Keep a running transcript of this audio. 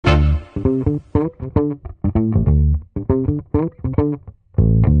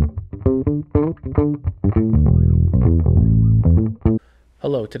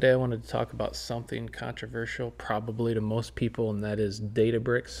today I wanted to talk about something controversial, probably to most people, and that is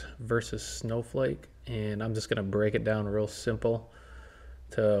Databricks versus Snowflake. And I'm just going to break it down real simple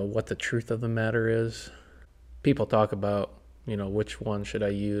to what the truth of the matter is. People talk about, which one should I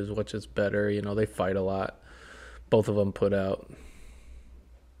use, which is better. They fight a lot. Both of them put out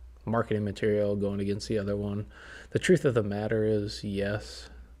marketing material going against the other one. The truth of the matter is, yes,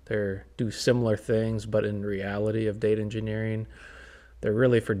 they do similar things, but in reality of data engineering, they're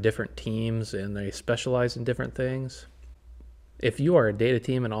really for different teams and they specialize in different things. If you are a data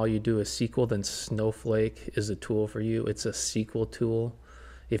team and all you do is SQL, then Snowflake is a tool for you. It's a SQL tool.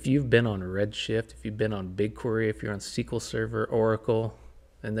 If you've been on Redshift, if you've been on BigQuery, if you're on SQL Server, Oracle,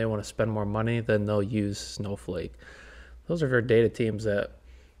 and they want to spend more money, then they'll use Snowflake. Those are for data teams that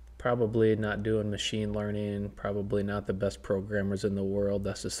probably not doing machine learning, probably not the best programmers in the world.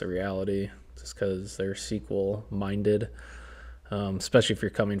 That's just the reality, just because they're SQL minded. Especially if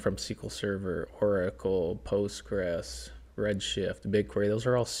you're coming from SQL Server, Oracle, Postgres, Redshift, BigQuery. Those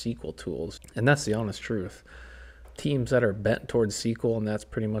are all SQL tools. And that's the honest truth. Teams that are bent towards SQL, and that's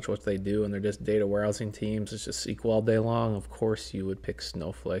pretty much what they do, and they're just data warehousing teams, it's just SQL all day long, of course you would pick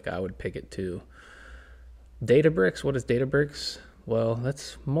Snowflake. I would pick it too. Databricks, what is Databricks? Well,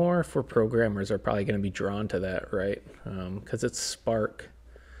 that's more for programmers are probably going to be drawn to that, right? Because it's Spark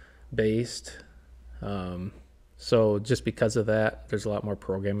based. So just because of that, there's a lot more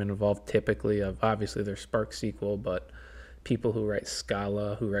programming involved typically. Obviously, there's Spark SQL, but people who write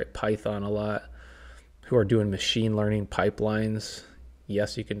Scala, who write Python a lot, who are doing machine learning pipelines,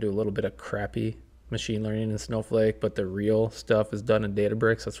 yes, you can do a little bit of crappy machine learning in Snowflake, but the real stuff is done in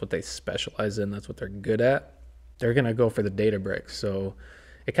Databricks. That's what they specialize in. That's what they're good at. They're going to go for the Databricks. So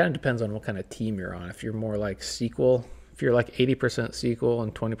it kind of depends on what kind of team you're on. If you're more like SQL, if you're like 80% SQL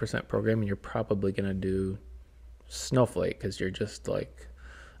and 20% programming, you're probably going to do Snowflake because you're just like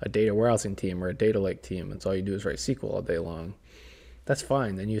a data warehousing team or a data lake team, and so all you do is write SQL all day long. That's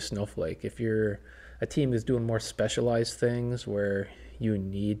fine, then use Snowflake. If you're a team that's doing more specialized things where you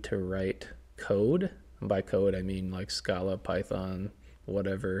need to write code, and by code I mean like Scala, Python,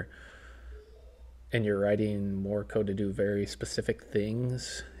 whatever, and you're writing more code to do very specific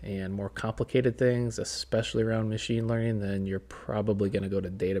things and more complicated things, especially around machine learning, then you're probably going to go to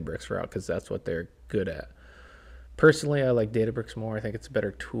Databricks route because that's what they're good at. Personally, I like Databricks more. I think it's a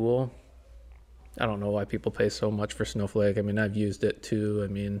better tool. I don't know why people pay so much for Snowflake. I mean, I've used it too. I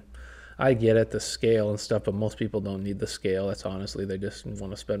mean, I get it, the scale and stuff, but most people don't need the scale. That's honestly, they just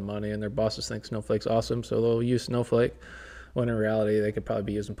want to spend money and their bosses think Snowflake's awesome, so they'll use Snowflake, when in reality, they could probably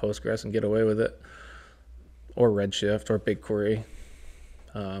be using Postgres and get away with it, or Redshift or BigQuery.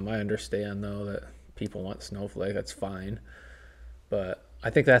 I understand, though, that people want Snowflake. That's fine. But I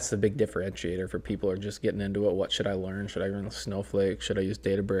think that's the big differentiator for people who are just getting into it. What should I learn? Should I run Snowflake? Should I use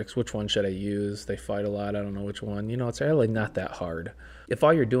Databricks? Which one should I use? They fight a lot. I don't know which one. It's really not that hard. If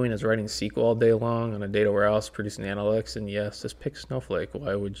all you're doing is writing SQL all day long on a data warehouse, producing analytics, and yes, just pick Snowflake.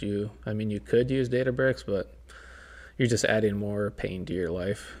 Why would you? I mean, you could use Databricks, but you're just adding more pain to your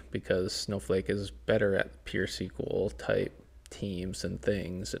life because Snowflake is better at pure SQL type teams and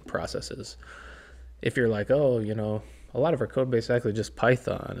things and processes. If you're like, oh, a lot of our code base is actually just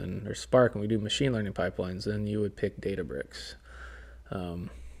Python and or Spark, and we do machine learning pipelines, then you would pick Databricks.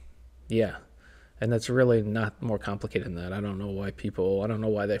 Yeah, and that's really not more complicated than that. I don't know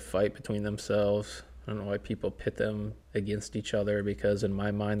why they fight between themselves. I don't know why people pit them against each other, because in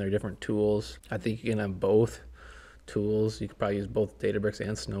my mind, they're different tools. I think you can have both tools. You could probably use both Databricks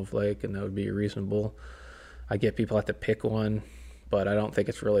and Snowflake, and that would be reasonable. I get people have to pick one, but I don't think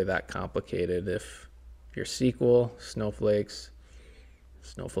it's really that complicated. If you're SQL, Snowflake.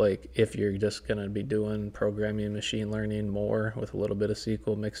 If you're just going to be doing programming and machine learning more with a little bit of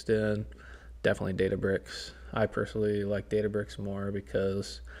SQL mixed in, definitely Databricks. I personally like Databricks more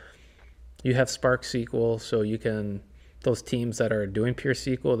because you have Spark SQL, so you can, those teams that are doing pure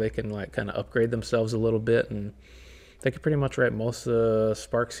SQL, they can like kind of upgrade themselves a little bit, and they could pretty much write most of the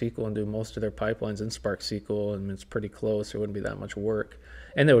Spark SQL and do most of their pipelines in Spark SQL, and it's pretty close. It wouldn't be that much work.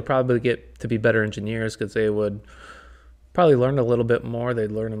 And they would probably get to be better engineers because they would probably learn a little bit more. They'd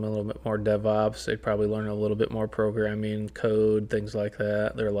learn a little bit more DevOps. They'd probably learn a little bit more programming, code, things like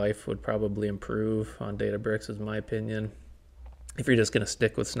that. Their life would probably improve on Databricks, is my opinion. If you're just going to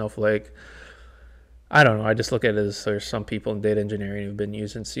stick with Snowflake, I don't know. I just look at it as there's some people in data engineering who've been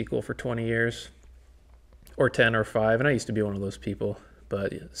using SQL for 20 years or 10 or 5, and I used to be one of those people.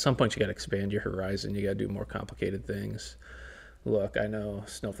 But at some point, you got to expand your horizon. You got to do more complicated things. Look, I know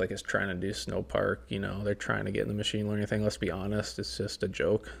Snowflake is trying to do Snowpark. They're trying to get in the machine learning thing. Let's be honest, it's just a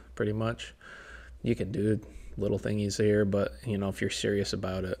joke, pretty much. You can do little thingies here, but you know, if you're serious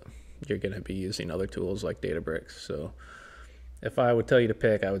about it, you're going to be using other tools like Databricks. So if I would tell you to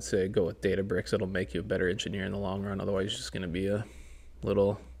pick, I would say go with Databricks. It'll make you a better engineer in the long run. Otherwise, you're just going to be a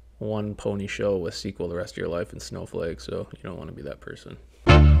little one pony show with SQL the rest of your life in Snowflake. So you don't want to be that person.